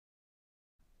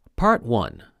Part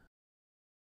 1.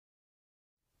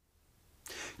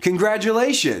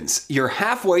 Congratulations! You're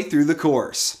halfway through the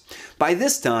course. By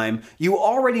this time, you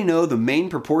already know the main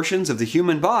proportions of the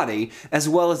human body, as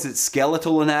well as its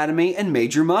skeletal anatomy and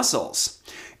major muscles.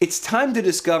 It's time to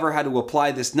discover how to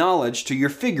apply this knowledge to your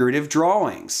figurative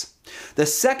drawings. The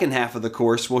second half of the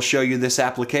course will show you this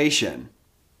application.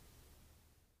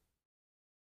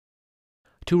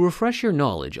 To refresh your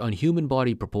knowledge on human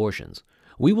body proportions,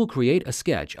 we will create a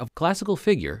sketch of classical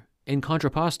figure in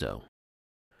Contrapposto.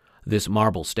 This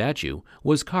marble statue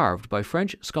was carved by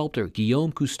French sculptor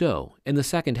Guillaume Cousteau in the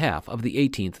second half of the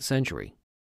 18th century.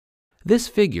 This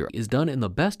figure is done in the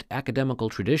best academical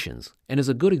traditions and is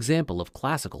a good example of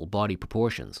classical body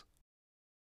proportions.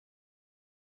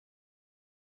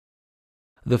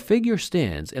 The figure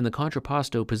stands in the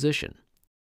contrapposto position.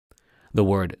 The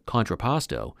word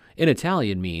contrapposto in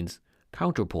Italian means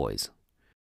counterpoise.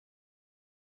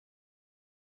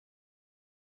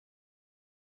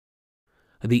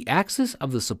 The axis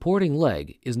of the supporting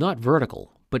leg is not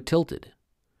vertical, but tilted.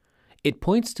 It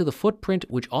points to the footprint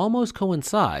which almost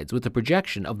coincides with the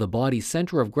projection of the body's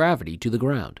center of gravity to the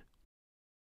ground.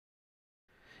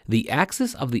 The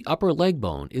axis of the upper leg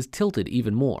bone is tilted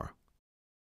even more.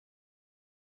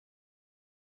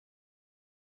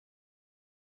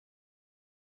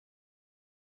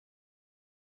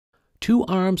 Two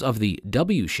arms of the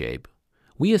W shape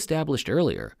we established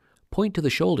earlier point to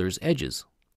the shoulder's edges.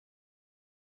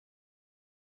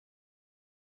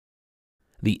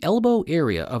 The elbow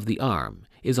area of the arm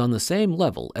is on the same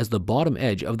level as the bottom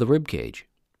edge of the rib cage.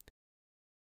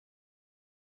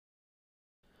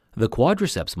 The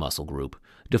quadriceps muscle group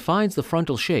defines the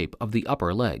frontal shape of the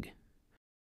upper leg.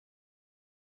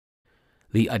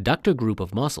 The adductor group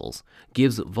of muscles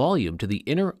gives volume to the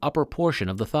inner upper portion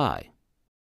of the thigh.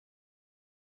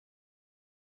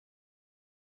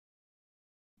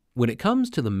 When it comes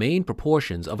to the main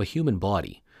proportions of a human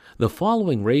body, the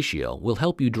following ratio will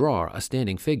help you draw a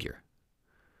standing figure.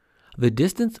 The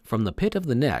distance from the pit of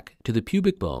the neck to the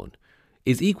pubic bone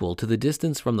is equal to the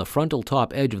distance from the frontal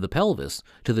top edge of the pelvis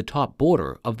to the top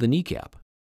border of the kneecap.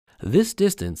 This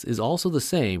distance is also the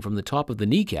same from the top of the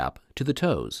kneecap to the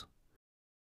toes.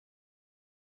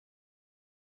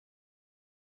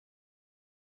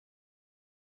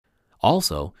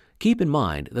 Also, keep in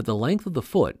mind that the length of the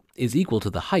foot is equal to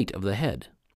the height of the head.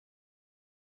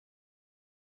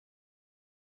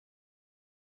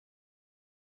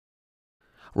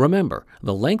 Remember,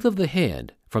 the length of the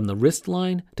hand from the wrist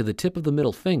line to the tip of the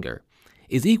middle finger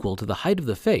is equal to the height of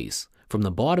the face from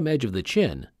the bottom edge of the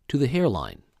chin to the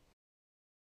hairline.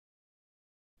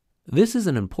 This is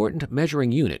an important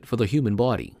measuring unit for the human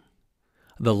body.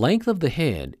 The length of the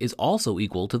hand is also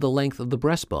equal to the length of the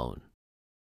breastbone.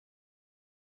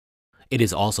 It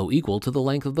is also equal to the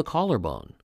length of the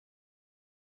collarbone.